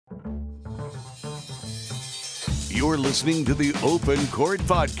You're listening to the Open Court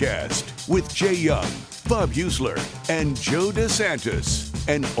Podcast with Jay Young, Bob Heussler, and Joe DeSantis.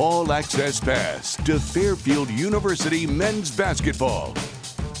 An all-access pass to Fairfield University men's basketball.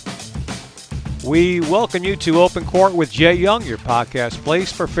 We welcome you to Open Court with Jay Young, your podcast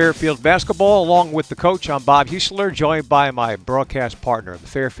place for Fairfield basketball. Along with the coach, I'm Bob Heussler, joined by my broadcast partner, the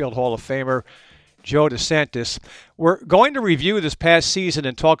Fairfield Hall of Famer, Joe DeSantis. We're going to review this past season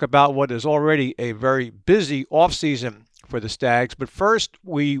and talk about what is already a very busy offseason for the Stags. But first,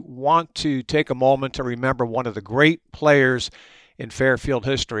 we want to take a moment to remember one of the great players in Fairfield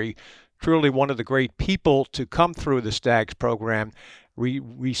history, truly one of the great people to come through the Stags program. We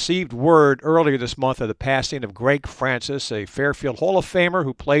received word earlier this month of the passing of Greg Francis, a Fairfield Hall of Famer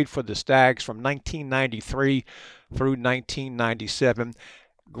who played for the Stags from 1993 through 1997.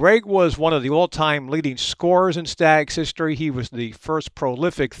 Greg was one of the all-time leading scorers in Stags history. He was the first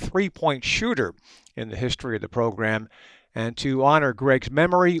prolific three-point shooter in the history of the program. And to honor Greg's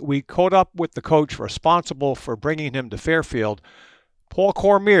memory, we caught up with the coach responsible for bringing him to Fairfield. Paul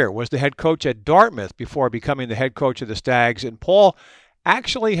Cormier was the head coach at Dartmouth before becoming the head coach of the Stags. And Paul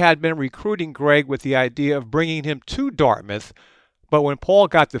actually had been recruiting Greg with the idea of bringing him to Dartmouth. But when Paul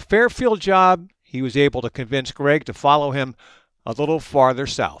got the Fairfield job, he was able to convince Greg to follow him a little farther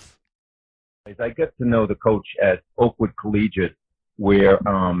south. I get to know the coach at Oakwood Collegiate, where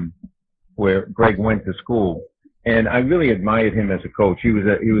Greg went to school, and I really admired him as a coach. He was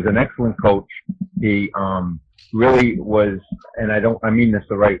an excellent coach. He really was, and I mean this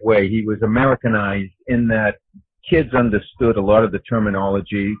the right way. He was Americanized in that kids understood a lot of the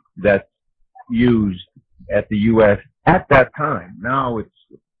terminology that's used at the U.S. at that time. Now it's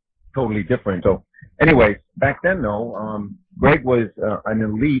totally different. So, anyways, back then though, Greg was an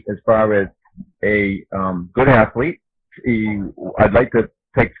elite as far as a good athlete. I'd like to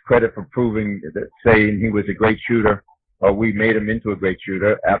take credit for saying he was a great shooter, or we made him into a great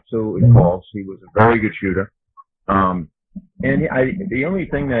shooter. Absolutely false. He was a very good shooter. And the only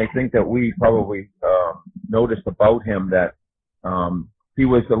thing that I think that we probably noticed about him that he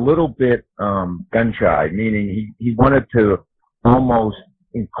was a little bit gun shy, meaning he wanted to almost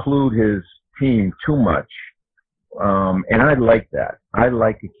include his team too much. And I like that. I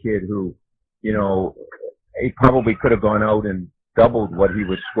like a kid who, he probably could have gone out and doubled what he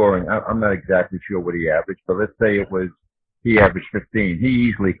was scoring. I'm not exactly sure what he averaged, but let's say he averaged 15. He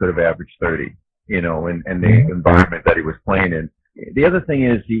easily could have averaged 30, in the environment that he was playing in. The other thing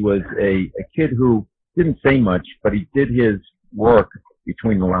is he was a kid who didn't say much, but he did his work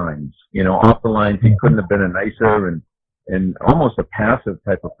between the lines. Off the lines, he couldn't have been a nicer and almost a passive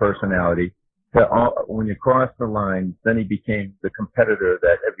type of personality. When you cross the line, then he became the competitor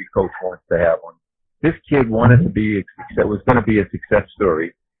that every coach wants to have one. This kid wanted to was going to be a success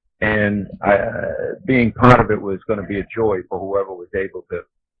story, and being part of it was going to be a joy for whoever was able to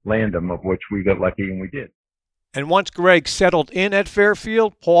land him, of which we got lucky and we did. And once Greg settled in at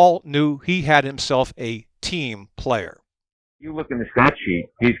Fairfield, Paul knew he had himself a team player. You look in the stat sheet,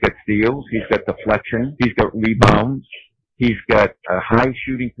 he's got steals, he's got deflection, he's got rebounds, he's got a high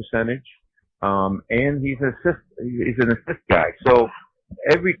shooting percentage, and he's an assist guy. So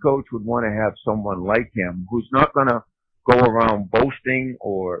every coach would want to have someone like him who's not going to go around boasting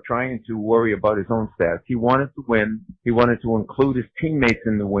or trying to worry about his own stats. He wanted to win. He wanted to include his teammates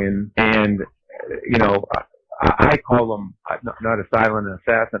in the win. And, I call him not a silent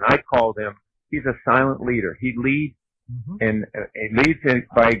assassin. I called him, he's a silent leader. He leads and he leads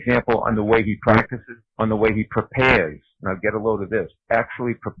by example on the way he practices, on the way he prepares. Now get a load of this.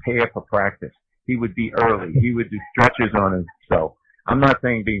 Actually prepare for practice. He would be early. He would do stretches on himself. I'm not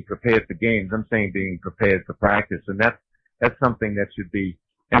saying being prepared for games. I'm saying being prepared for practice. And that's something that should be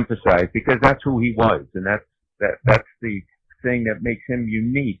emphasized because that's who he was. And that's the thing that makes him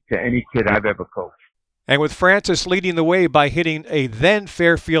unique to any kid I've ever coached. And with Francis leading the way by hitting a then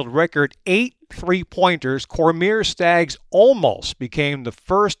Fairfield record 8 3-pointers, Cormier Stags almost became the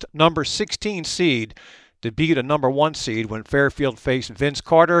first number 16 seed to beat a number 1 seed when Fairfield faced Vince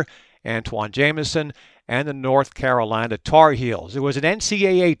Carter, Antoine Jamison, and the North Carolina Tar Heels. It was an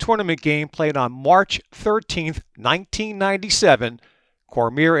NCAA tournament game played on March 13th, 1997.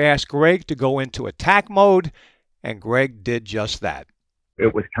 Cormier asked Greg to go into attack mode, and Greg did just that.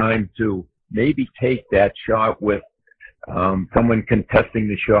 It was time to maybe take that shot with someone contesting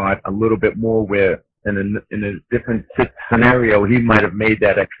the shot a little bit more, where in a different scenario he might have made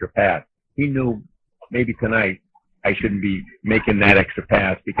that extra pass. He knew maybe tonight I shouldn't be making that extra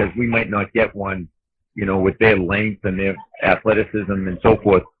pass because we might not get one, with their length and their athleticism and so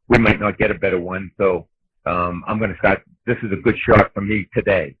forth. We might not get a better one. So I'm going to start. This is a good shot for me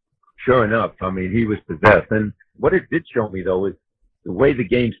today. sure enough, I mean, he was possessed. And what it did show me, though, is the way the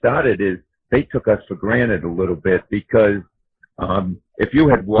game started is they took us for granted a little bit because if you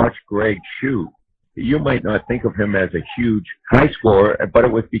had watched Greg shoot, you might not think of him as a huge high scorer, but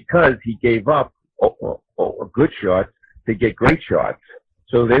it was because he gave up a good shot to get great shots.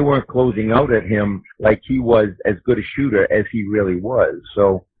 So they weren't closing out at him like he was as good a shooter as he really was.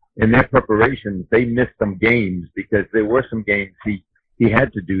 So in their preparation, they missed some games because there were some games he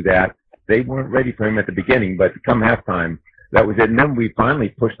had to do that. They weren't ready for him at the beginning, but come halftime, that was it. And then we finally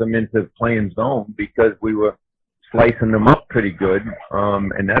pushed them into playing zone because we were slicing them up pretty good.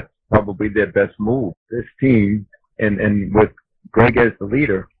 And that's probably their best move. This team, and with Greg as the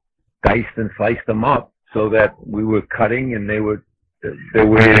leader, diced and sliced them up so that we were cutting and they were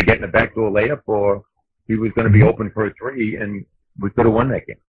either getting a backdoor layup or he was going to be open for a three, and we could have won that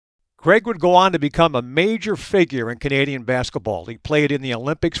game. Greg would go on to become a major figure in Canadian basketball. He played in the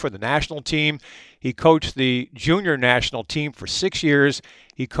Olympics for the national team. He coached the junior national team for 6 years.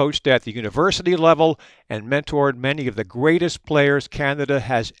 He coached at the university level and mentored many of the greatest players Canada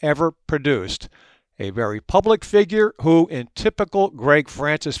has ever produced. A very public figure who, in typical Greg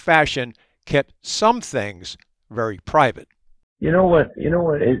Francis fashion, kept some things very private. You know what?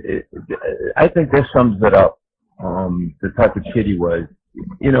 I think this sums it up. The type of kid he was.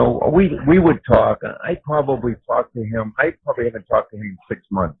 You know, we would talk. I probably talked to him. I probably haven't talked to him in 6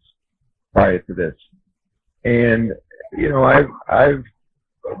 months prior to this. And you know, I've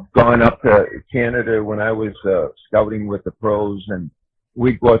gone up to Canada when I was scouting with the pros, and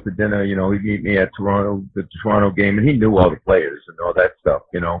we'd go out to dinner. You know, he'd meet me at the Toronto game, and he knew all the players and all that stuff.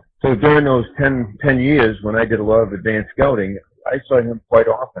 You know, so during those 10 years when I did a lot of advanced scouting, I saw him quite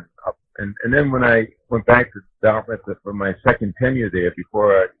often. And then when I went back to Dartmouth for my second tenure there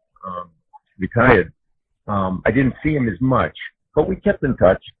before I retired, I didn't see him as much, but we kept in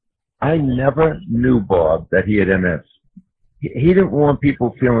touch. I never knew, Bob, that he had MS. He didn't want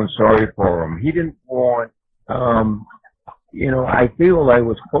people feeling sorry for him. He didn't want, you know, I feel I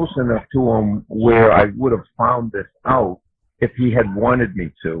was close enough to him where I would have found this out if he had wanted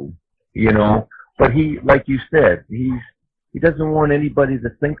me to, you know. But he, like you said, he doesn't want anybody to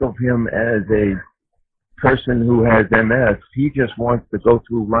think of him as a person who has MS. He just wants to go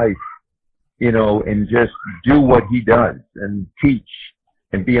through life, you know, and just do what he does and teach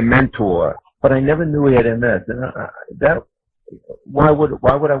and be a mentor. But I never knew he had MS. And why would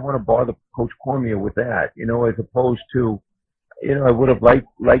I want to bother Coach Cormier with that, you know, as opposed to, you know, I would have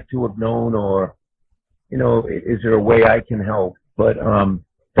liked to have known, or, you know, is there a way I can help? But,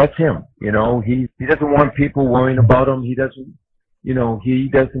 that's him, you know. He doesn't want people worrying about him. He doesn't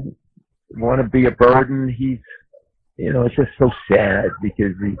want to be a burden. He's, you know, it's just so sad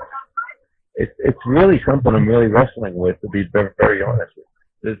because it's really something I'm really wrestling with, to be very, very honest with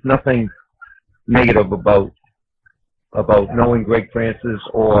you. There's nothing negative about knowing Greg Francis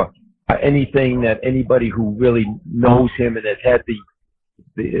or anything that anybody who really knows him and has had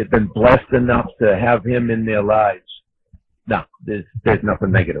been blessed enough to have him in their lives. No, there's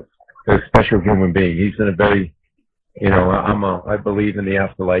nothing negative. He's a special human being. He's in a very, you know, I believe in the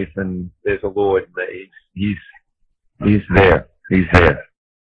afterlife, and there's a Lord. He's there. He's there.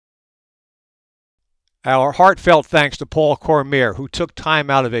 Our heartfelt thanks to Paul Cormier, who took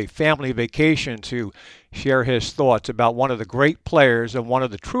time out of a family vacation to share his thoughts about one of the great players and one of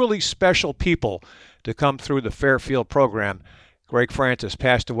the truly special people to come through the Fairfield program. Greg Francis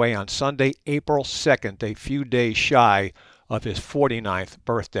passed away on Sunday, April 2nd, a few days shy of his 49th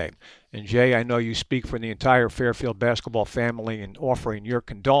birthday. And Jay, I know you speak for the entire Fairfield basketball family in offering your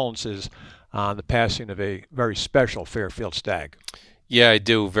condolences on the passing of a very special Fairfield Stag. Yeah, I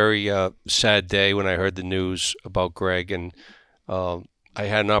do. Very sad day when I heard the news about Greg, and I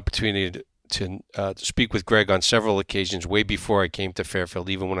had an opportunity to speak with Greg on several occasions way before I came to Fairfield.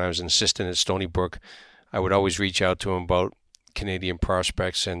 Even when I was an assistant at Stony Brook, I would always reach out to him about Canadian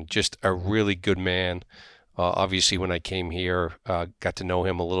prospects, and just a really good man. Obviously, when I came here, got to know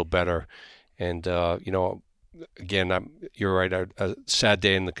him a little better. And, you know, again, you're right, a sad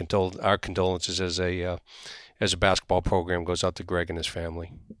day, and our condolences as a basketball program goes out to Greg and his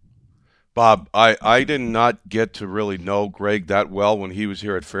family. Bob, I did not get to really know Greg that well when he was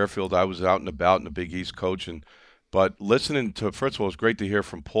here at Fairfield. I was out and about in the Big East coaching. But listening to, first of all, it was great to hear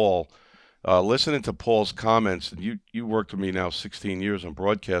from Paul. Listening to Paul's comments, and you worked with me now 16 years on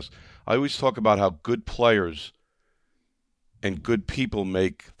broadcast, I always talk about how good players and good people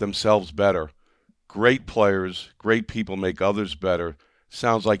make themselves better. Great players, great people make others better.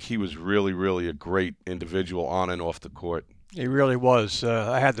 Sounds like he was really, really a great individual on and off the court. He really was.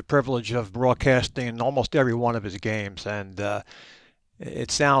 I had the privilege of broadcasting almost every one of his games, and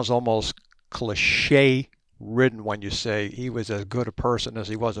it sounds almost cliche-ridden when you say he was as good a person as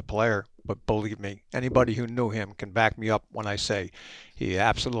he was a player. But believe me, anybody who knew him can back me up when I say he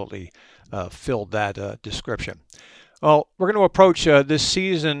absolutely filled that description. Well, we're going to approach this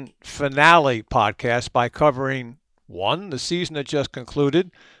season finale podcast by covering 1, the season that just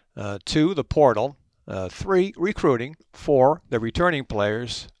concluded, 2, the portal, 3, recruiting, 4, the returning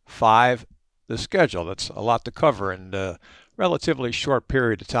players, 5, the schedule. That's a lot to cover in a relatively short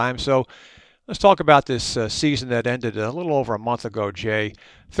period of time. So let's talk about this season that ended a little over a month ago, Jay.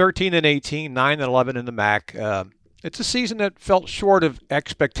 13-18, 9-11 in the MAC. It's a season that felt short of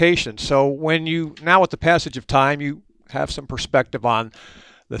expectations. So when you, now with the passage of time, you have some perspective on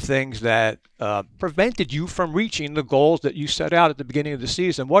the things that prevented you from reaching the goals that you set out at the beginning of the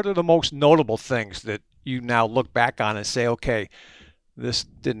season. What are the most notable things that you now look back on and say, okay, this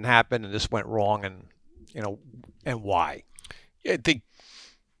didn't happen and this went wrong, and and why? Yeah, I think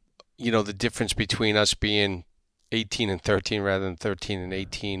the difference between us being 18-13 rather than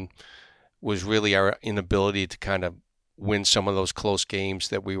 13-18 was really our inability to kind of win some of those close games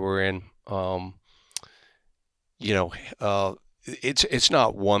that we were in. It's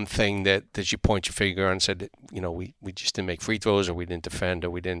not one thing that you point your finger on and said that, we just didn't make free throws, or we didn't defend, or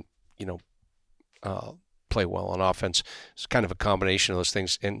we didn't, play well on offense. It's kind of a combination of those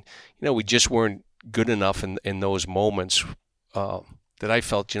things. And, we just weren't good enough in those moments that I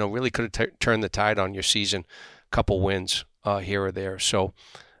felt, really could have turned the tide on your season, a couple wins here or there. So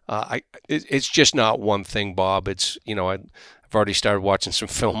it's just not one thing, Bob. It's, I've already started watching some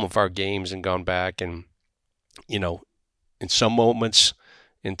film of our games and gone back and, in some moments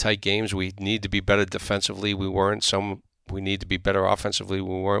in tight games, we need to be better defensively. We weren't. Some we need to be better offensively.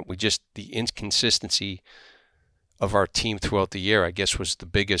 We weren't. The inconsistency of our team throughout the year, I guess, was the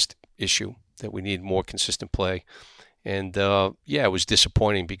biggest issue, that we need more consistent play. And, it was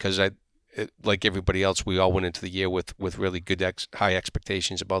disappointing because like everybody else, we all went into the year with really good high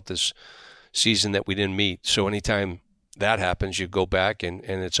expectations about this season that we didn't meet. So anytime that happens, you go back and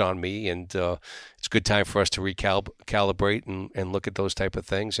it's on me, and it's a good time for us to recalibrate and look at those type of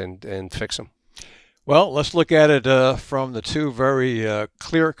things and fix them. Well, let's look at it from the two very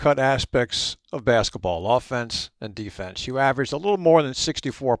clear-cut aspects of basketball, offense and defense. You averaged a little more than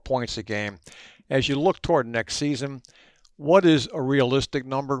 64 points a game. As you look toward next season, what is a realistic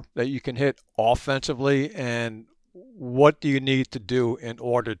number that you can hit offensively, and what do you need to do in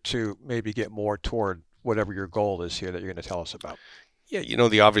order to maybe get more toward whatever your goal is here that you're going to tell us about? Yeah,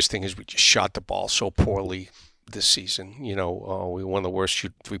 the obvious thing is we just shot the ball so poorly this season. We were one of the worst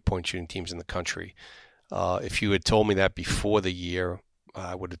three-point shooting teams in the country. If you had told me that before the year,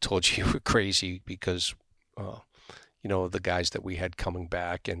 I would have told you were crazy because, the guys that we had coming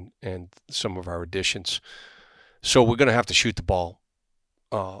back and some of our additions. So we're going to have to shoot the ball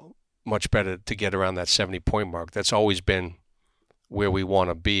much better to get around that 70-point mark. That's always been where we want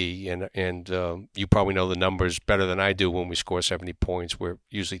to be, and you probably know the numbers better than I do. When we score 70 points, we're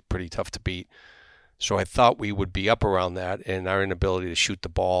usually pretty tough to beat. So I thought we would be up around that, and our inability to shoot the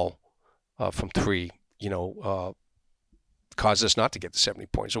ball from three, caused us not to get to 70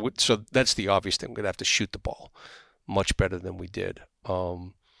 points. So that's the obvious thing. We're going to have to shoot the ball much better than we did.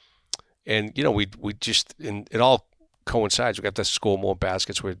 We just, and it all coincides. We got to score more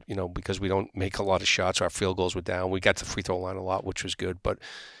baskets because we don't make a lot of shots. Our field goals were down. We got to the free throw line a lot, which was good. But,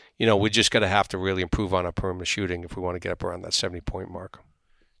 we're just going to have to really improve on our perimeter shooting if we want to get up around that 70-point mark.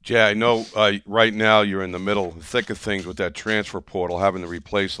 Jay, I know right now you're in the middle, the thick of things with that transfer portal, having to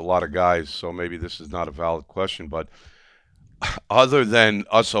replace a lot of guys, so maybe this is not a valid question, but other than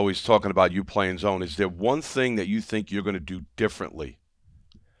us always talking about you playing zone, is there one thing that you think you're going to do differently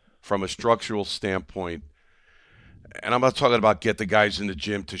from a structural standpoint? And I'm not talking about get the guys in the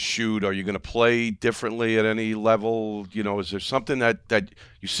gym to shoot. Are you going to play differently at any level? Is there something that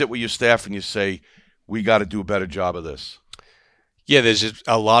you sit with your staff and you say, we got to do a better job of this? Yeah, there's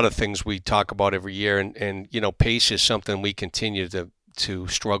a lot of things we talk about every year, and pace is something we continue to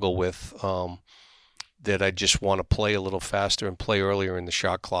struggle with, that I just want to play a little faster and play earlier in the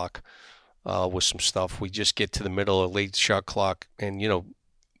shot clock with some stuff. We just get to the middle of late shot clock, and,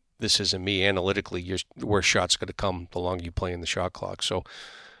 this isn't me analytically, your worst shot's going to come the longer you play in the shot clock. So,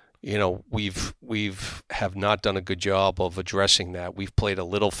 we've have not done a good job of addressing that. We've played a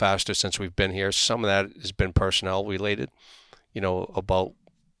little faster since we've been here. Some of that has been personnel related. About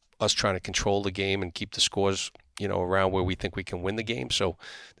us trying to control the game and keep the scores, around where we think we can win the game. So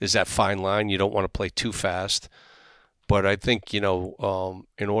there's that fine line. You don't want to play too fast. But I think, in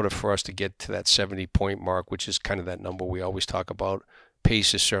order for us to get to that 70-point mark, which is kind of that number we always talk about,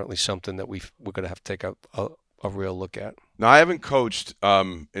 pace is certainly something that we're going to have to take a real look at. Now, I haven't coached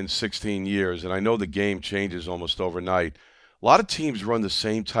in 16 years, and I know the game changes almost overnight. A lot of teams run the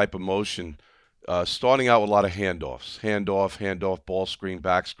same type of motion, starting out with a lot of handoffs. Handoff, ball screen,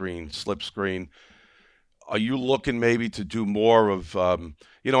 back screen, slip screen. Are you looking maybe to do more of, and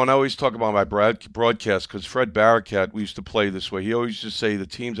I always talk about my broadcast because Fred Barracat, we used to play this way. He always used to say the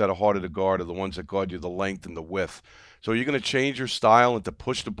teams that are harder to guard are the ones that guard you the length and the width. So you're going to change your style and to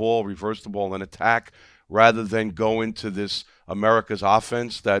push the ball, reverse the ball, and attack rather than go into this America's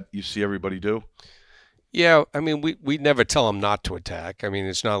offense that you see everybody do? Yeah, I mean, we never tell them not to attack. I mean,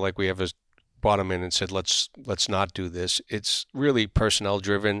 it's not like we ever brought them in and said, let's not do this. It's really personnel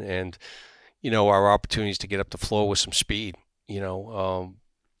driven and, our opportunities to get up the floor with some speed.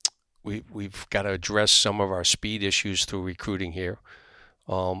 We've got to address some of our speed issues through recruiting here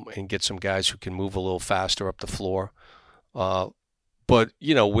and get some guys who can move a little faster up the floor. But,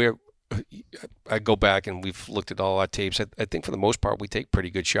 I go back and we've looked at all our tapes. I think for the most part we take pretty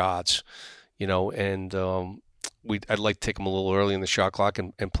good shots, and I'd like to take them a little early in the shot clock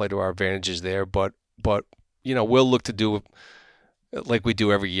and play to our advantages there. But we'll look to do like we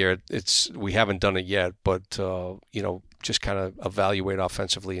do every year. We haven't done it yet, but just kind of evaluate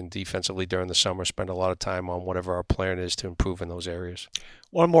offensively and defensively during the summer. Spend a lot of time on whatever our plan is to improve in those areas.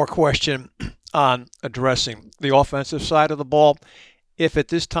 One more question on addressing the offensive side of the ball. If at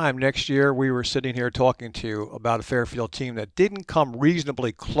this time next year we were sitting here talking to you about a Fairfield team that didn't come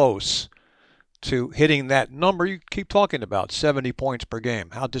reasonably close to hitting that number you keep talking about, 70 points per game,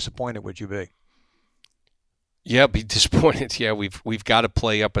 how disappointed would you be? Yeah, be disappointed. Yeah, we've got to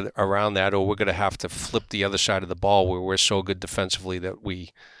play up around that, or we're going to have to flip the other side of the ball where we're so good defensively that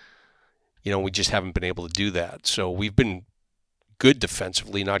we just haven't been able to do that. So we've been good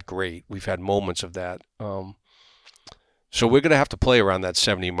defensively, not great. We've had moments of that. So we're going to have to play around that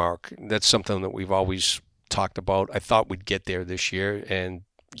 70 mark. That's something that we've always talked about. I thought we'd get there this year, and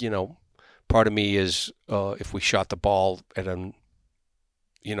part of me is if we shot the ball at a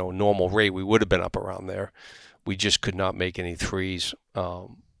normal rate, we would have been up around there. We just could not make any threes.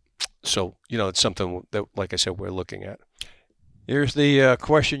 So it's something that, like I said, we're looking at. Here's the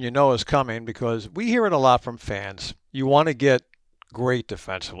question is coming because we hear it a lot from fans. You want to get great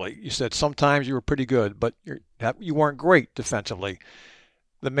defensively. You said sometimes you were pretty good, but you weren't great defensively.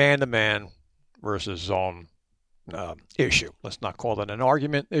 The man-to-man versus zone issue. Let's not call it an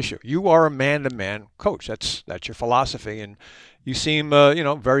argument issue. You are a man-to-man coach. That's your philosophy, and you seem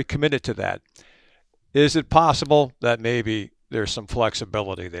very committed to that. Is it possible that maybe there's some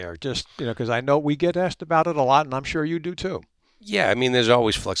flexibility there? Just because I know we get asked about it a lot, and I'm sure you do too. Yeah, I mean, there's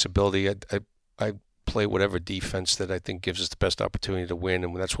always flexibility. I play whatever defense that I think gives us the best opportunity to win,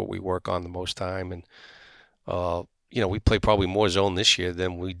 and that's what we work on the most time. And we play probably more zone this year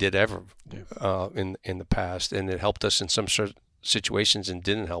than we did ever in the past, and it helped us in some sort of situations and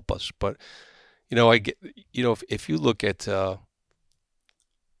didn't help us. But if you look at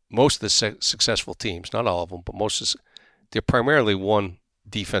most of the successful teams, not all of them, but they're primarily one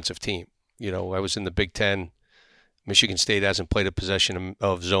defensive team. I was in the Big Ten. Michigan State hasn't played a possession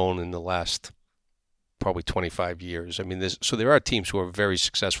of zone in the last probably 25 years. I mean, there are teams who are very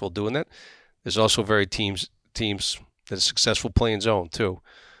successful doing that. There's also teams that are successful playing zone too.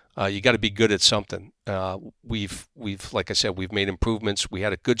 You got to be good at something. We've like I said, we've made improvements. We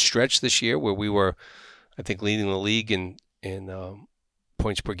had a good stretch this year where we were, I think, leading the league in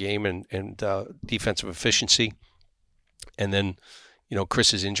points per game and defensive efficiency. And then,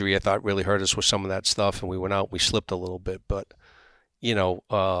 Chris's injury I thought really hurt us with some of that stuff, and we went out. We slipped a little bit, but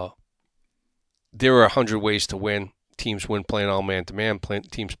there are 100 ways to win. Teams win playing all man-to-man.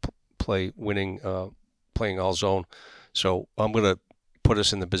 Teams play winning playing all zone. So I'm going to put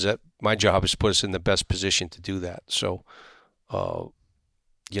us in my job is to put us in the best position to do that. So,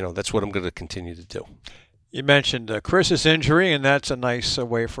 that's what I'm going to continue to do. You mentioned Chris's injury, and that's a nice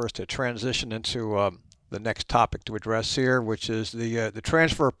way for us to transition into the next topic to address here, which is the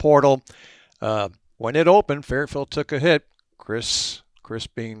transfer portal. When it opened, Fairfield took a hit. Chris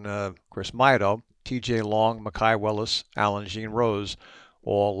being Chris Maito, T.J. Long, Makai Willis, Alan Jean Rose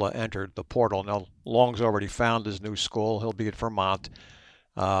all entered the portal. Now, Long's already found his new school. He'll be at Vermont.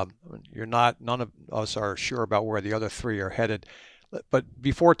 None of us are sure about where the other three are headed. But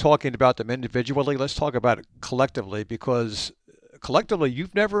before talking about them individually, let's talk about it collectively, because collectively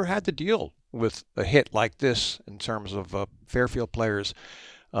you've never had to deal with a hit like this in terms of Fairfield players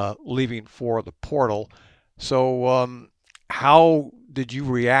leaving for the portal. So how did you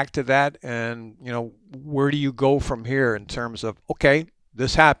react to that? And, where do you go from here in terms of, okay,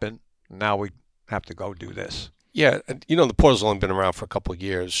 this happened, now we have to go do this? Yeah, the portal's only been around for a couple of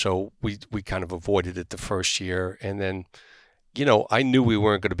years, so we kind of avoided it the first year. And then, I knew we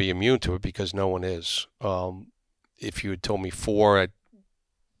weren't going to be immune to it because no one is. If you had told me 4, I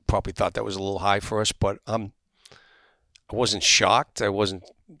probably thought that was a little high for us, but I wasn't shocked. I wasn't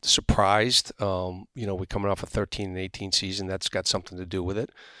surprised. We're coming off a 13 and 18 season. That's got something to do with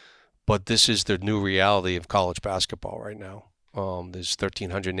it. But this is the new reality of college basketball right now. There's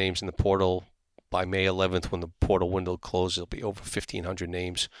 1,300 names in the portal. By May 11th, when the portal window closes, there'll be over 1,500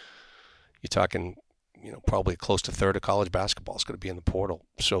 names. You're talking, probably close to a third of college basketball is going to be in the portal.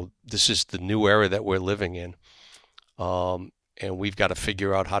 So this is the new era that we're living in. And we've got to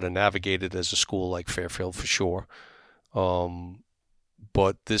figure out how to navigate it as a school like Fairfield for sure.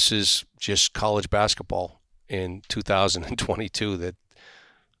 But this is just college basketball in 2022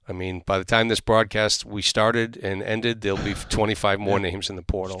 by the time this broadcast we started and ended, there'll be 25 more names in the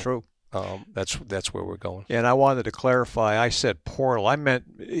portal. It's true. That's where we're going. And I wanted to clarify, I said portal. I meant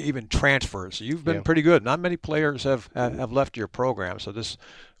even transfers. You've been pretty good. Not many players have left your program, so this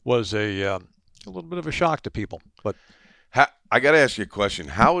was a little bit of a shock to people. But I got to ask you a question.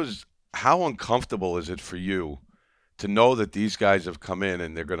 How uncomfortable is it for you to know that these guys have come in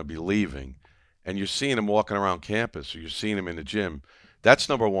and they're going to be leaving, and you're seeing them walking around campus or you're seeing them in the gym? That's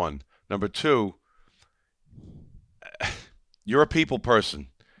number one. Number two, you're a people person,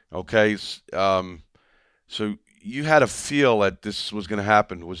 okay? So you had a feel that this was going to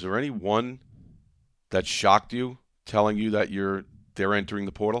happen. Was there anyone that shocked you, telling you that they're entering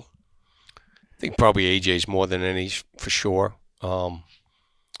the portal? I think probably AJ's more than any, for sure. But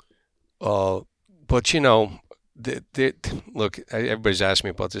look, everybody's asking me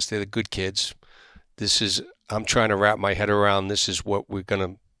about this. They're the good kids. I'm trying to wrap my head around. This is what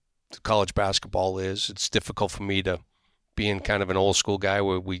college basketball is. It's difficult for me to be in kind of an old school guy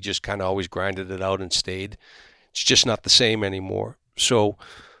where we just kind of always grinded it out and stayed. It's just not the same anymore. So,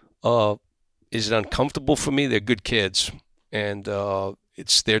 is it uncomfortable for me? They're good kids, and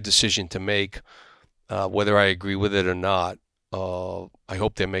it's their decision to make, whether I agree with it or not. I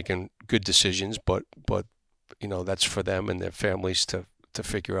hope they're making good decisions, but that's for them and their families to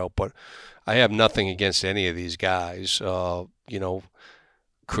figure out. But I have nothing against any of these guys.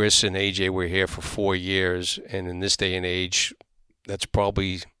 Chris and AJ were here for 4 years, and in this day and age, that's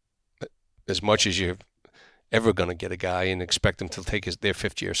probably as much as you're ever going to get a guy and expect them to take their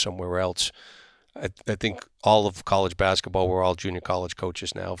 5th year somewhere else. I think all of college basketball, we're all junior college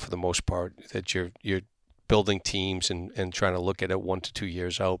coaches now for the most part, that you're building teams and trying to look at it 1 to 2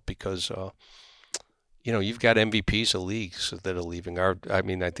 years out because you've got MVPs of leagues that are leaving.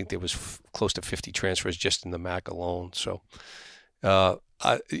 I think there was close to 50 transfers just in the MAC alone. So, I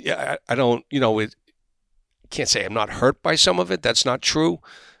don't, can't say I'm not hurt by some of it. That's not true.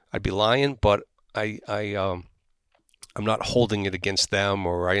 I'd be lying, but I'm not holding it against them,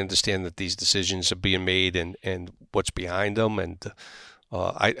 or I understand that these decisions are being made and what's behind them. And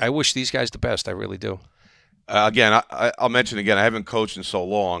I wish these guys the best. I really do. Again, I'll mention again, I haven't coached in so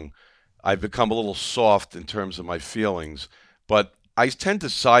long. I've become a little soft in terms of my feelings, but I tend to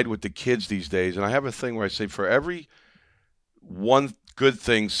side with the kids these days. And I have a thing where I say for every one good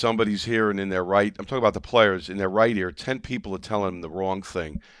thing somebody's hearing in their right, I'm talking about the players, in their right ear, 10 people are telling them the wrong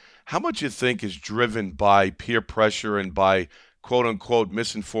thing. How much you think is driven by peer pressure and by quote-unquote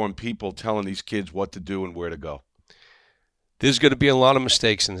misinformed people telling these kids what to do and where to go? There's going to be a lot of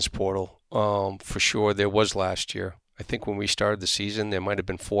mistakes in this portal, for sure. There was last year. I think when we started the season, there might have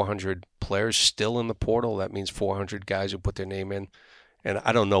been 400 players still in the portal. That means 400 guys who put their name in. And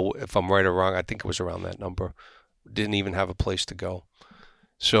I don't know if I'm right or wrong. I think it was around that number. Didn't even have a place to go.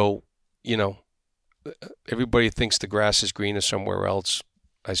 So, everybody thinks the grass is greener somewhere else.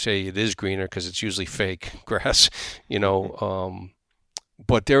 I say it is greener because it's usually fake grass,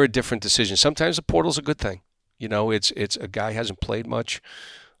 but there are different decisions. Sometimes the portal's a good thing. It's a guy hasn't played much.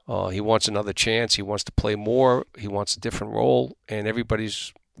 He wants another chance. He wants to play more. He wants a different role, and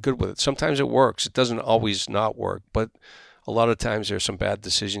everybody's good with it. Sometimes it works. It doesn't always not work, but a lot of times there's some bad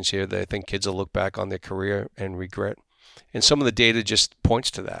decisions here that I think kids will look back on their career and regret. And some of the data just points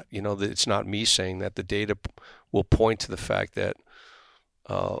to that. That it's not me saying that. The data will point to the fact that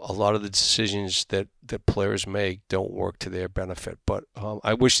a lot of the decisions that players make don't work to their benefit. But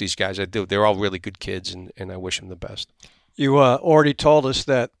I wish these guys, I do. They're all really good kids, and I wish them the best. You already told us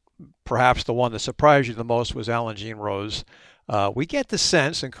that perhaps the one that surprised you the most was Alan Jean Rose. We get the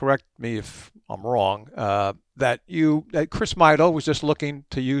sense, and correct me if I'm wrong, that Chris Mido was just looking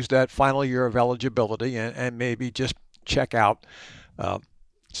to use that final year of eligibility and maybe just check out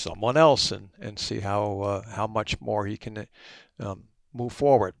someone else and see how much more he can move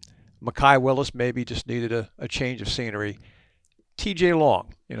forward. Mekhi Willis maybe just needed a change of scenery. TJ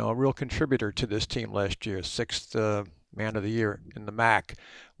Long, a real contributor to this team last year, sixth Man of the Year in the MAC.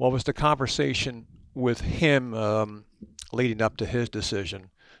 What was the conversation with him leading up to his decision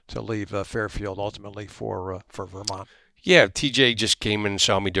to leave Fairfield ultimately for Vermont? Yeah, TJ just came in and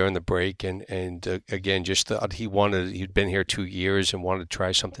saw me during the break, and again, just thought he'd been here 2 years and wanted to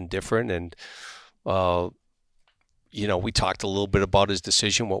try something different, and we talked a little bit about his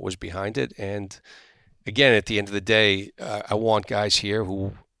decision, what was behind it, and again, at the end of the day, I want guys here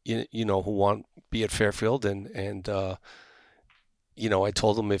who who want to be at Fairfield, and I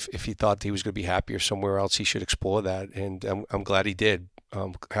told him if he thought he was going to be happier somewhere else, he should explore that, and I'm glad he did.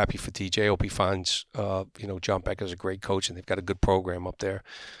 I'm happy for TJ. Hope he finds, John Becker's a great coach, and they've got a good program up there.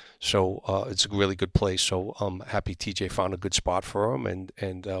 So it's a really good place. So I'm happy TJ found a good spot for him,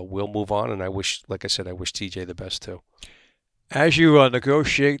 and we'll move on. And I wish TJ the best too. As you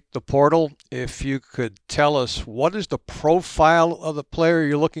negotiate the portal, if you could tell us what is the profile of the player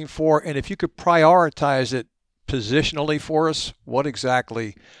you're looking for, and if you could prioritize it positionally for us, what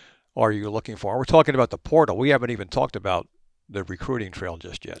exactly are you looking for? We're talking about the portal. We haven't even talked about the recruiting trail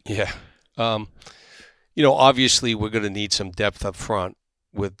just yet. Yeah. Obviously we're going to need some depth up front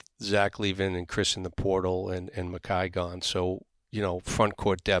with Zach leaving and Chris in the portal and Mackay gone. So, front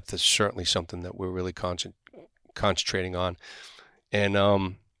court depth is certainly something that we're really concentrating on. And,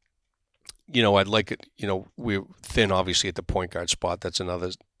 I'd like it, we're thin obviously at the point guard spot. That's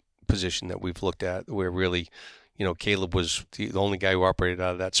another position that we've looked at. We're really, Caleb was the only guy who operated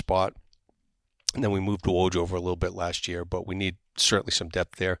out of that spot. And then we moved to Woj over a little bit last year, but we need certainly some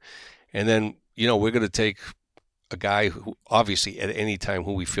depth there. And then, we're going to take a guy who obviously at any time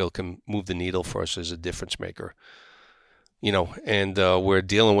who we feel can move the needle for us as a difference maker. And we're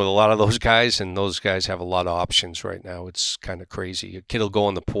dealing with a lot of those guys, and those guys have a lot of options right now. It's kind of crazy. A kid will go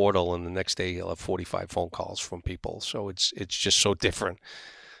in the portal, and the next day he'll have 45 phone calls from people. So it's just so different.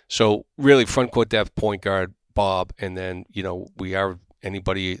 So really front court depth, point guard, Bob, and then, we are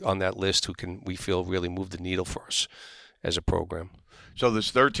anybody on that list who can, we feel, really move the needle for us as a program. So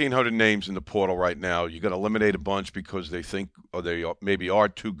there's 1,300 names in the portal right now. You're going to eliminate a bunch because they think or they maybe are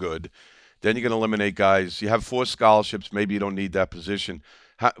too good. Then you're going to eliminate guys. You have 4 scholarships. Maybe you don't need that position.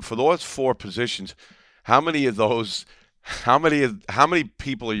 For those 4 positions, how many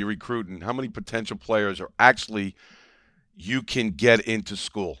people are you recruiting? How many potential players are actually you can get into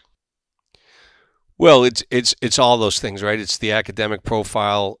school? Well, it's all those things, right? It's the academic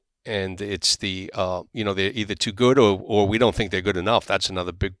profile, and it's the they're either too good or we don't think they're good enough. That's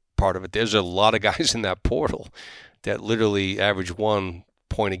another big part of it. There's a lot of guys in that portal that literally average 1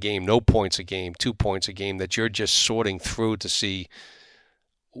 point a game, no points a game, 2 points a game, that you're just sorting through to see,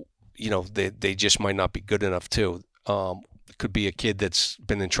 they just might not be good enough too. It could be a kid that's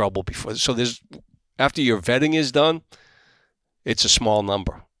been in trouble before. So after your vetting is done, it's a small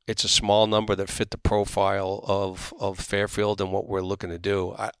number. It's a small number that fit the profile of Fairfield and what we're looking to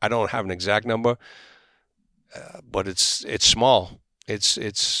do. I don't have an exact number, but it's small.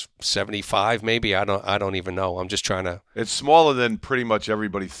 It's 75 maybe. I don't even know. I'm just trying to. It's smaller than pretty much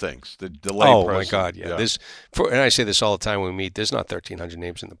everybody thinks. The delay. Oh my God, yeah. And I say this all the time when we meet. There's not 1,300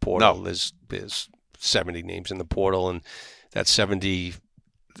 names in the portal. No. There's 70 names in the portal, and that 70.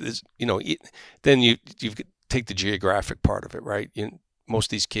 Then you take the geographic part of it, right? Most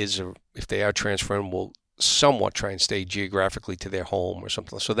of these kids if they are transferring, will somewhat try and stay geographically to their home or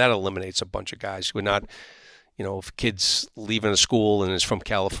something. So that eliminates a bunch of guys. We're not. If a kid's leaving a school and is from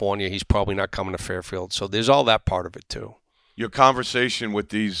California, he's probably not coming to Fairfield. So there's all that part of it too. Your conversation with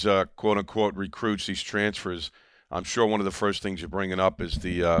these quote-unquote recruits, these transfers, I'm sure one of the first things you're bringing up is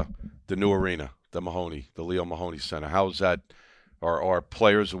the new arena, the Leo Mahoney Center. How's that? Are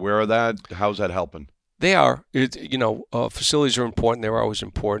players aware of that? How's that helping? They are. Facilities are important. They're always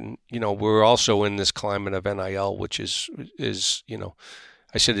important. We're also in this climate of NIL, which is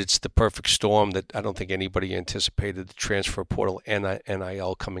I said it's the perfect storm that I don't think anybody anticipated, the transfer portal and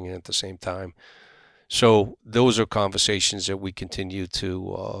NIL coming in at the same time. So those are conversations that we continue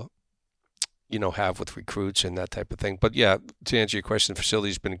to, have with recruits and that type of thing. But yeah, to answer your question, the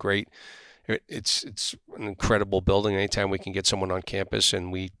facility's been great. It's an incredible building. Anytime we can get someone on campus,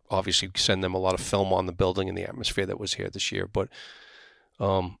 and we obviously send them a lot of film on the building and the atmosphere that was here this year. But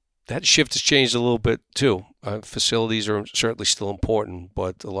that shift has changed a little bit too. Facilities are certainly still important,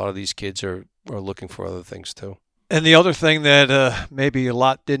 but a lot of these kids are looking for other things too. And the other thing that maybe a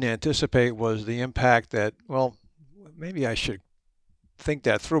lot didn't anticipate was the impact that, well, maybe I should think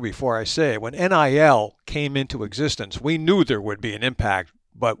that through before I say it. When NIL came into existence, we knew there would be an impact,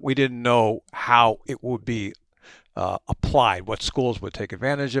 but we didn't know how it would be applied, what schools would take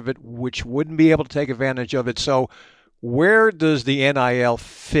advantage of it, which wouldn't be able to take advantage of it. So where does the NIL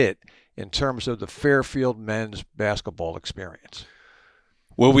fit in terms of the Fairfield men's basketball experience?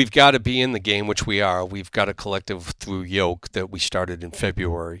 Well, we've got to be in the game, which we are. We've got a collective through Yoke that we started in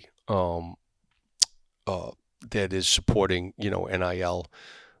February that is supporting, NIL.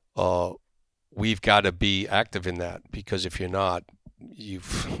 We've got to be active in that, because if you're not,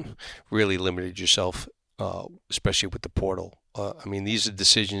 you've really limited yourself, especially with the portal. These are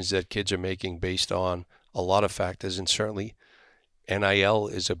decisions that kids are making based on a lot of factors, and certainly NIL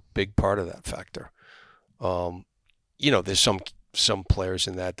is a big part of that factor. There's some players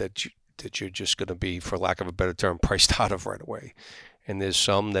in that you're just going to be, for lack of a better term, priced out of right away. And there's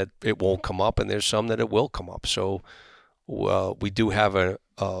some that it won't come up, and there's some that it will come up. So we do have a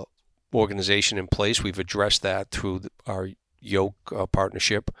organization in place. We've addressed that through our Yoke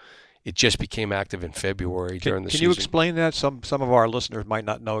partnership. It just became active in February during the season. Can you explain that? Some of our listeners might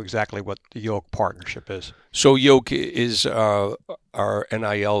not know exactly what the Yoke partnership is. So Yoke is our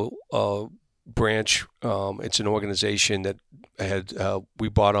NIL branch. It's an organization that we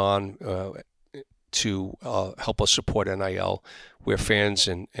brought on to help us support NIL, where fans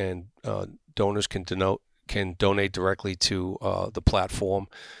and donors can donate directly to the platform,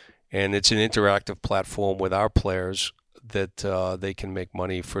 and it's an interactive platform with our players that they can make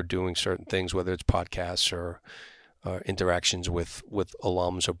money for doing certain things, whether it's podcasts or interactions with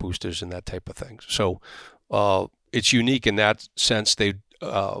alums or boosters and that type of thing. So it's unique in that sense.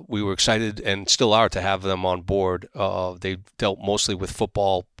 We were excited and still are to have them on board. They dealt mostly with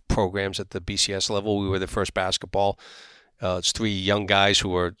football programs at the BCS level. We were the first basketball. It's 3 young guys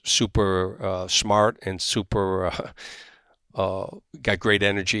who are super smart and super got great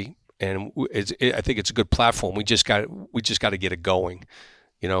energy. And I think it's a good platform. We just got to get it going,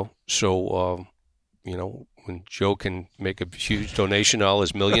 So, when Joe can make a huge donation, all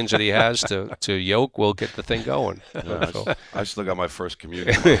his millions that he has to Yoke, we'll get the thing going. I still got my first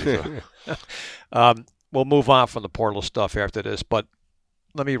community. We'll move on from the portal stuff after this, but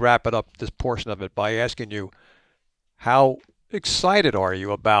let me wrap it up, this portion of it, by asking you, how excited are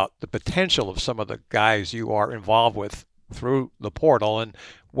you about the potential of some of the guys you are involved with through the portal, and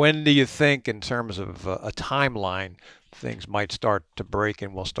when do you think, in terms of a timeline, things might start to break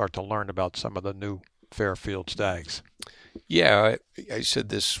and we'll start to learn about some of the new Fairfield Stags? Yeah, I said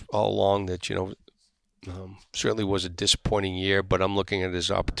this all along that, certainly was a disappointing year, but I'm looking at it as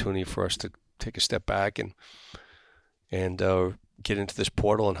an opportunity for us to take a step back and get into this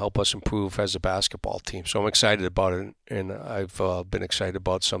portal and help us improve as a basketball team. So I'm excited about it, and I've been excited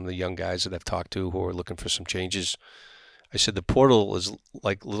about some of the young guys that I've talked to who are looking for some changes. I said the portal is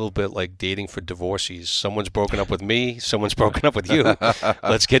like a little bit like dating for divorcees. Someone's broken up with me, someone's broken up with you.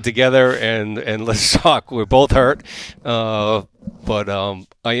 Let's get together and let's talk. We're both hurt. But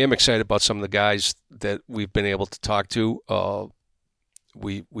I am excited about some of the guys that we've been able to talk to.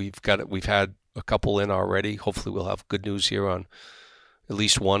 We've had a couple in already. Hopefully we'll have good news here on at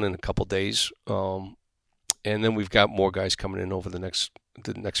least one in a couple days. And then we've got more guys coming in over the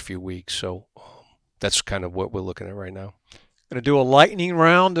next few weeks. So that's kind of what we're looking at right now. Going to do a lightning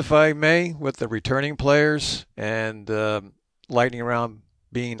round, if I may, with the returning players. And lightning round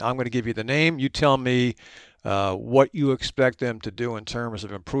being, I'm going to give you the name. You tell me what you expect them to do in terms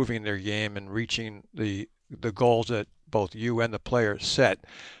of improving their game and reaching the goals that both you and the players set.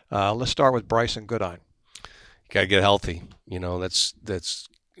 Let's start with Bryson Goodine. Got to get healthy. That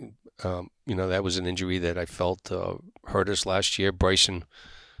was an injury that I felt hurt us last year. Bryson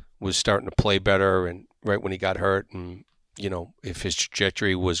was starting to play better, and right when he got hurt, and if his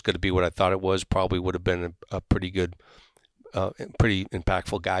trajectory was going to be what I thought it was, probably would have been a pretty good, pretty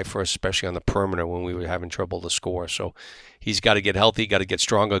impactful guy for us, especially on the perimeter when we were having trouble to score. So he's got to get healthy, got to get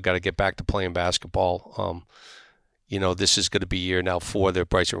stronger, got to get back to playing basketball. This is going to be year now 4 that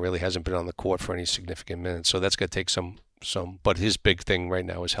Bryson really hasn't been on the court for any significant minutes, so that's going to take some. But his big thing right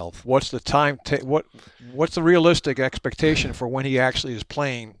now is health. What's the time? What's the realistic expectation for when he actually is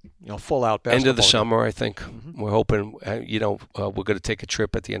playing? Full out basketball. End of the summer, I think. Mm-hmm. We're hoping. We're going to take a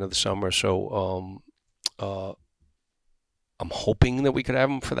trip at the end of the summer, so I'm hoping that we could have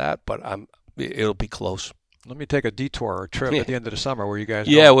him for that, but it'll be close. Let me take a detour or trip at the end of the summer where you guys.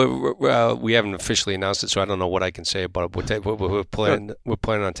 Yeah, we haven't officially announced it, so I don't know what I can say about it. We're planning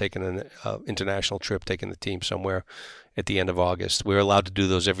on taking an international trip, taking the team somewhere at the end of August. We're allowed to do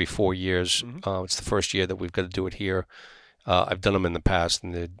those every 4 years. Mm-hmm. It's the first year that we've got to do it here. I've done them in the past,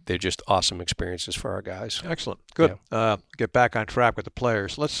 and they're just awesome experiences for our guys. Excellent. Good. Yeah. Get back on track with the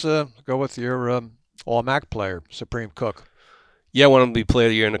players. Let's go with your All-MAC player, Supreme Cook. Yeah, I want him to be player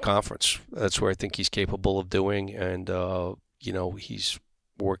of the year in the conference. That's where I think he's capable of doing, and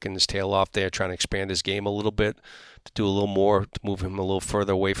working his tail off there, trying to expand his game a little bit, to do a little more, to move him a little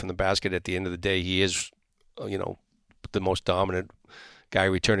further away from the basket. At the end of the day, he is, the most dominant guy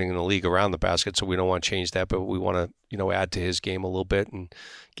returning in the league around the basket, so we don't want to change that, but we want to, add to his game a little bit and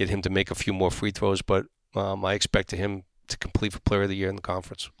get him to make a few more free throws. But I expect him to complete for Player of the Year in the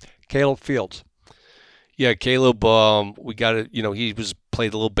conference. Caleb Fields. Yeah, Caleb, we got it. He was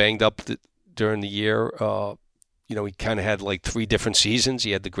played a little banged up during the year. He kind of had like 3 different seasons.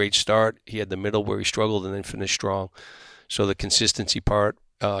 He had the great start, he had the middle where he struggled, and then finished strong. So the consistency part,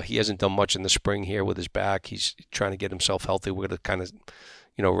 he hasn't done much in the spring here with his back. He's trying to get himself healthy. We're going to kind of,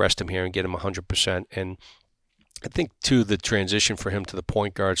 rest him here and get him 100%. And I think, too, the transition for him to the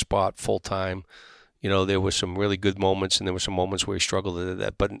point guard spot full time, there were some really good moments, and there were some moments where he struggled at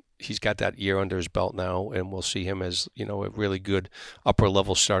that. But he's got that year under his belt now, and we'll see him as, a really good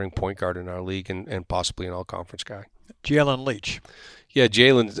upper-level starting point guard in our league and possibly an all-conference guy. Jalen Leach. Yeah,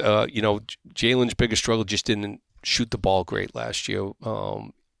 Jalen, Jalen's biggest struggle just didn't shoot the ball great last year.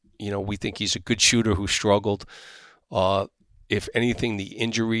 We think he's a good shooter who struggled. If anything, the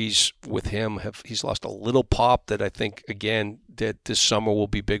injuries with him he's lost a little pop that I think, again, that this summer will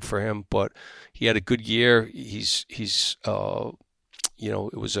be big for him. But he had a good year. It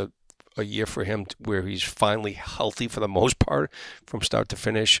was a year for him where he's finally healthy for the most part from start to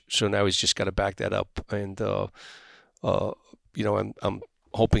finish. So now he's just got to back that up. And, I'm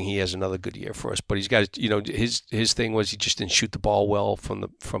hoping he has another good year for us. But he's got, his thing was he just didn't shoot the ball well from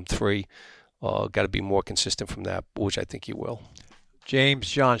 3. Got to be more consistent from that, which I think he will. James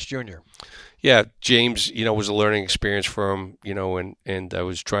Johns Jr. Yeah, James, was a learning experience for him, and I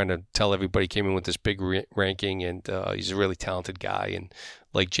was trying to tell everybody, came in with this big ranking, and he's a really talented guy, and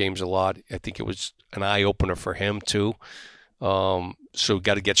like James a lot. I think it was an eye-opener for him, too. So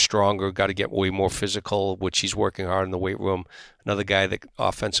got to get stronger, got to get way more physical, which he's working hard in the weight room. Another guy that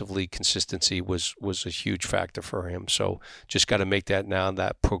offensively consistency was a huge factor for him. So just got to make that now,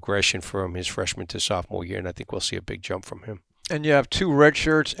 that progression from his freshman to sophomore year, and I think we'll see a big jump from him. And you have 2 red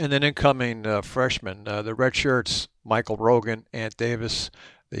shirts and an incoming freshman. The red shirts, Michael Rogan, Ant Davis.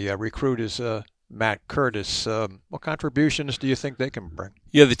 The recruit is Matt Curtis. What contributions do you think they can bring?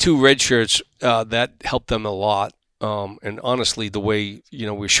 Yeah, the 2 red shirts, that helped them a lot. And honestly, the way,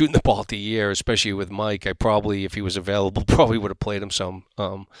 we're shooting the ball at the year, especially with Mike, I probably, if he was available, probably would have played him some.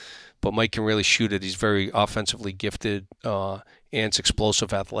 But Mike can really shoot it. He's very offensively gifted, and it's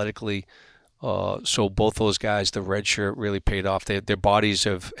explosive athletically. So both those guys, the red shirt really paid off. Their bodies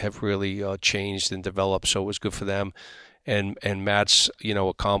have really changed and developed, so it was good for them. And Matt's,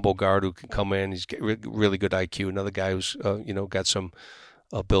 a combo guard who can come in. He's got really good IQ. Another guy who's, got some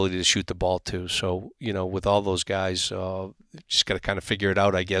ability to shoot the ball too. So, with all those guys, just got to kind of figure it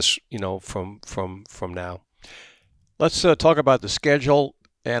out, I guess, from now. Let's talk about the schedule.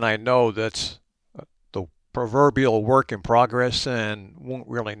 And I know that's the proverbial work in progress, and won't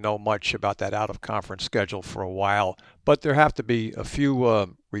really know much about that out-of-conference schedule for a while. But there have to be a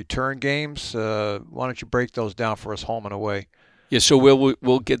few return games. Why don't you break those down for us, home and away? Yeah, so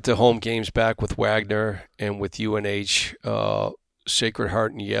we'll get the home games back with Wagner and with UNH. Sacred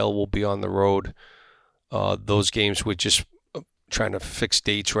Heart and Yale will be on the road. Those games, we're just trying to fix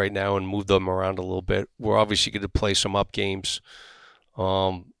dates right now and move them around a little bit. We're obviously going to play some up games.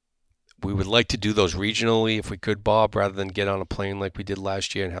 We would like to do those regionally if we could, Bob, rather than get on a plane like we did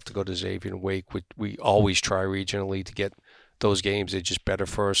last year and have to go to Xavier and Wake. We always try regionally to get those games. They're just better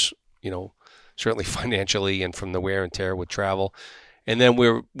for us, certainly financially and from the wear and tear with travel. And then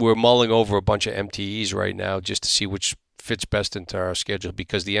we're mulling over a bunch of MTEs right now just to see which fits best into our schedule,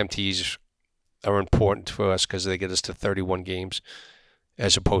 because the MTEs are important for us because they get us to 31 games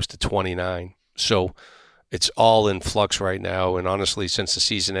as opposed to 29. So it's all in flux right now. And honestly, since the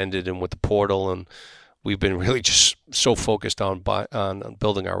season ended and with the portal, and we've been really just so focused on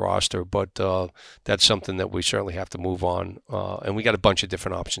building our roster. But that's something that we certainly have to move on. And we got a bunch of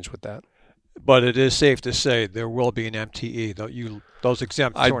different options with that. But it is safe to say there will be an MTE. Those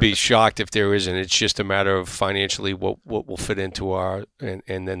exempt I'd tournaments. be shocked if there isn't. It's just a matter of financially what will fit into our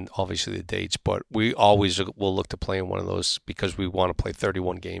and then obviously the dates. But we always will look to play in one of those because we want to play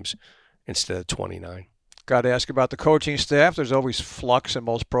 31 games instead of 29. Got to ask about the coaching staff. There's always flux in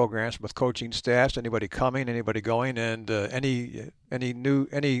most programs with coaching staffs. Anybody coming, anybody going, and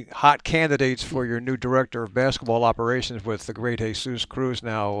any hot candidates for your new director of basketball operations with the great Jesus Cruz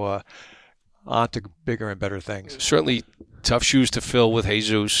now on to bigger and better things. Certainly tough shoes to fill with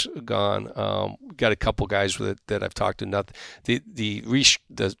Jesus gone. Got a couple guys with it that I've talked to.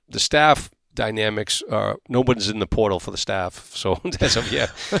 The staff dynamics are, nobody's in the portal for the staff. So as of yet,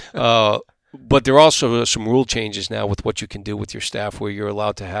 But there are also some rule changes now with what you can do with your staff, where you're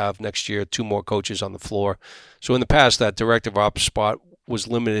allowed to have next year 2 more coaches on the floor. So in the past, that director of ops spot was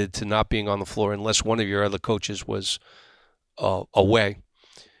limited to not being on the floor unless one of your other coaches was away.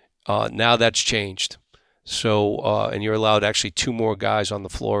 Now that's changed. So and you're allowed actually 2 more guys on the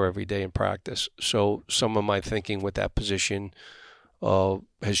floor every day in practice. So some of my thinking with that position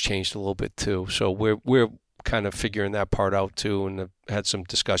has changed a little bit too. So we're kind of figuring that part out too, and I've had some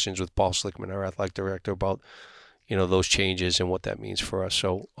discussions with Paul Slickman, our athletic director, about those changes and what that means for us.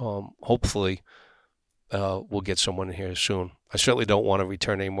 So hopefully we'll get someone in here soon. I certainly don't want to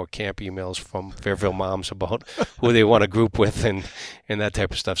return any more camp emails from Fairfield moms about who they want to group with and that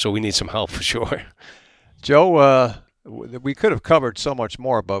type of stuff. So we need some help for sure. Joe, we could have covered so much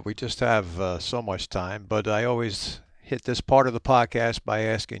more, but we just have so much time. But I always hit this part of the podcast by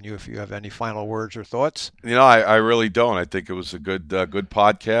asking you if you have any final words or thoughts. I really don't. I think it was a good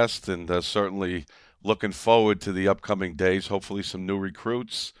podcast, and certainly looking forward to the upcoming days. Hopefully some new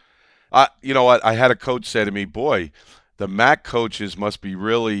recruits. You know what? I had a coach say to me, boy, the MAC coaches must be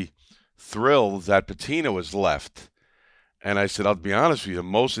really thrilled that Patina was left. And I said, I'll be honest with you,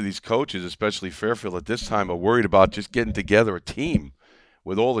 most of these coaches, especially Fairfield at this time, are worried about just getting together a team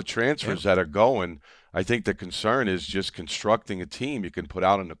with all the transfers that are going. I think the concern is just constructing a team you can put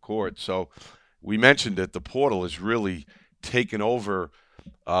out on the court. So we mentioned that the portal is really taken over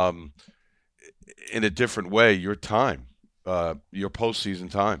in a different way your time, your postseason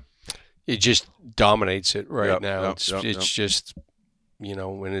time. It just dominates it now. Yep, It's just,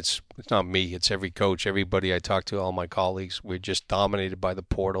 and it's not me. It's every coach, everybody I talk to, all my colleagues. We're just dominated by the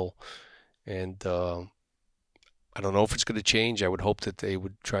portal. And I don't know if it's going to change. I would hope that they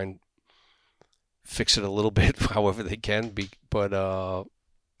would try and fix it a little bit, however they can. But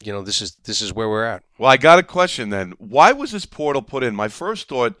this is where we're at. Well, I got a question then. Why was this portal put in? My first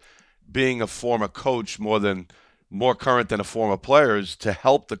thought, being a former coach more current than a former player, is to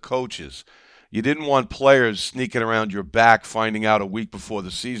help the coaches. You didn't want players sneaking around your back, finding out a week before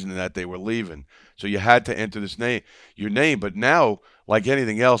the season that they were leaving. So you had to enter your name. But now, like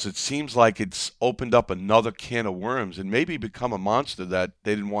anything else, it seems like it's opened up another can of worms and maybe become a monster that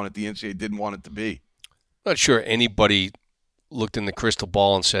the NCAA didn't want it to be. Not sure anybody looked in the crystal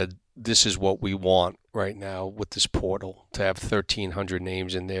ball and said, this is what we want right now with this portal, to have 1,300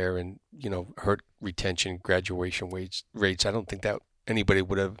 names in there and, hurt retention, graduation rates. I don't think that anybody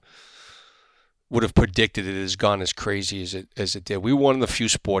would have predicted it has gone as crazy as it did. We were one of the few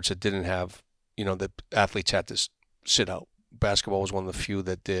sports that didn't have, that athletes had to sit out. Basketball was one of the few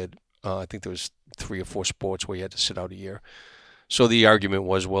that did. I think there was 3 or 4 sports where you had to sit out a year. So the argument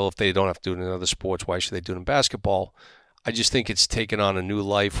was, well, if they don't have to do it in other sports, why should they do it in basketball? I just think it's taken on a new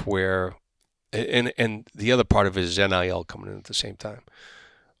life where, and the other part of it is NIL coming in at the same time.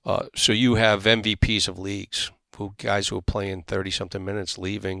 So you have MVPs of leagues, guys who are playing 30-something minutes,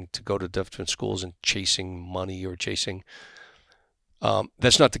 leaving to go to different schools and chasing money or chasing.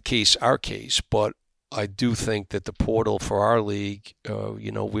 That's not the case, our case, but I do think that the portal for our league,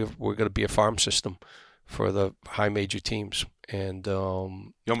 we're going to be a farm system for the high major teams. And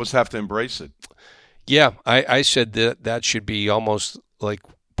you almost have to embrace it. Yeah, I said that should be almost like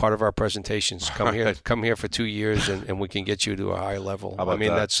part of our presentations. Come here for 2 years, and we can get you to a higher level. How about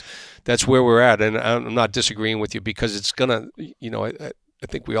that? That's where we're at, and I'm not disagreeing with you, because it's gonna. I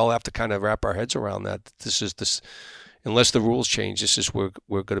think we all have to kind of wrap our heads around that. This, unless the rules change, this is where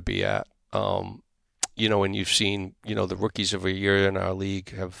we're going to be at. And you've seen, the rookies of a year in our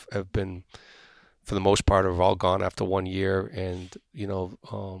league have been, for the most part, have all gone after 1 year, and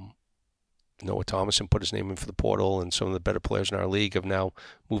Noah Thomason put his name in for the portal, and some of the better players in our league have now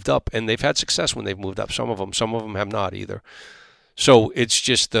moved up, and they've had success when they've moved up. Some of them have not either. So it's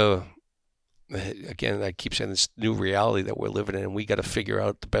just again, I keep saying, this new reality that we're living in, and we got to figure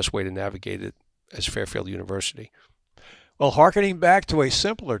out the best way to navigate it as Fairfield University. Well, hearkening back to a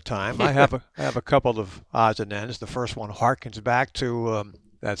simpler time, I have a couple of odds and ends. The first one harkens back to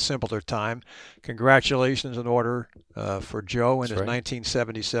that simpler time. Congratulations in order for Joe and his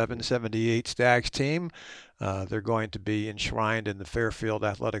 1977-78 Stags team. They're going to be enshrined in the Fairfield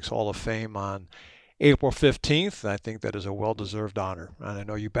Athletics Hall of Fame on April 15th. I think that is a well-deserved honor, and I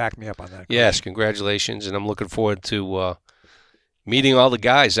know you back me up on that. Yes, congratulations, and I'm looking forward to meeting all the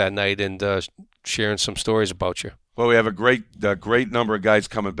guys that night and sharing some stories about you. Well, we have a great number of guys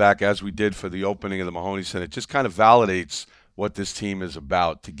coming back, as we did for the opening of the Mahoney Center. It just kind of validates what this team is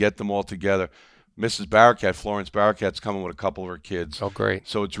about, to get them all together. Mrs. Barracat, Florence Barracat's coming with a couple of her kids. Oh, great.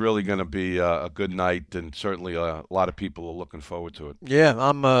 So it's really going to be a good night, and certainly a lot of people are looking forward to it. Yeah,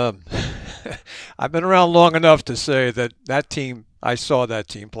 I've been around long enough to say that team I saw that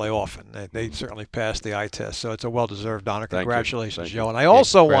team play often. They certainly passed the eye test, so it's a well-deserved honor. Congratulations, Joe. And I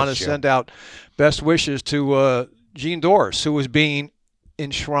also want to send out best wishes to Gene Doris, who is being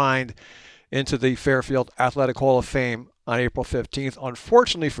enshrined into the Fairfield Athletic Hall of Fame on April 15th.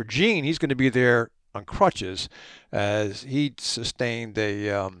 Unfortunately for Gene, he's going to be there on crutches as he sustained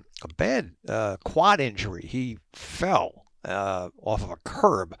a bad quad injury. He fell off of a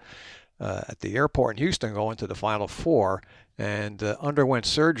curb at the airport in Houston going to the Final Four and underwent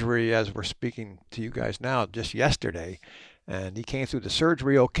surgery as we're speaking to you guys now just yesterday. And he came through the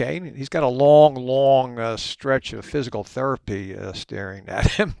surgery okay. He's got a long stretch of physical therapy staring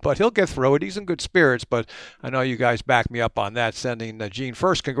at him, but he'll get through it. He's in good spirits, but I know you guys back me up on that, sending Gene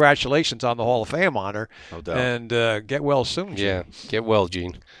first. Congratulations on the Hall of Fame honor. No doubt. And get well soon, Gene. Yeah, get well,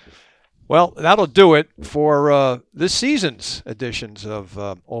 Gene. Well, that'll do it for this season's editions of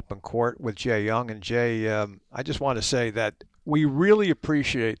Open Court with Jay Young. And Jay, I just want to say that we really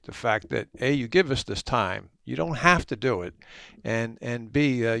appreciate the fact that, A, you give us this time. You don't have to do it. And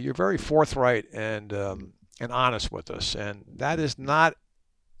B, you're very forthright and honest with us. And that is not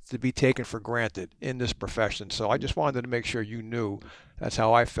to be taken for granted in this profession. So I just wanted to make sure you knew that's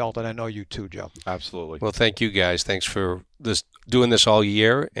how I felt, and I know you too, Joe. Absolutely. Well, thank you guys. Thanks for doing this all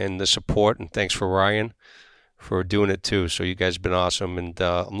year and the support, and thanks for Ryan for doing it too. So you guys have been awesome, and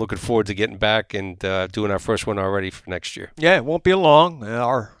I'm looking forward to getting back and doing our first one already for next year. Yeah, it won't be long.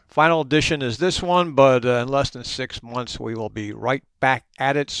 Our final edition is this one, but in less than 6 months we will be right back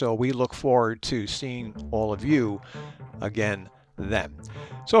at it. So we look forward to seeing all of you again then.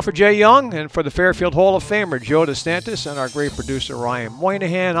 So for Jay Young and for the Fairfield Hall of Famer Joe DeSantis and our great producer Ryan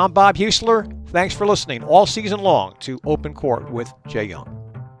Moynihan, I'm Bob Heussler. Thanks for listening all season long to Open Court with Jay Young.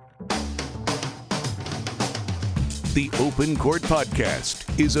 The Open Court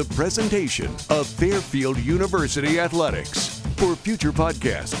Podcast is a presentation of Fairfield University Athletics. For future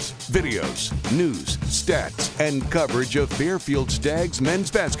podcasts, videos, news, stats, and coverage of Fairfield Stags men's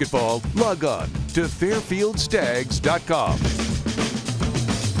basketball, log on to fairfieldstags.com.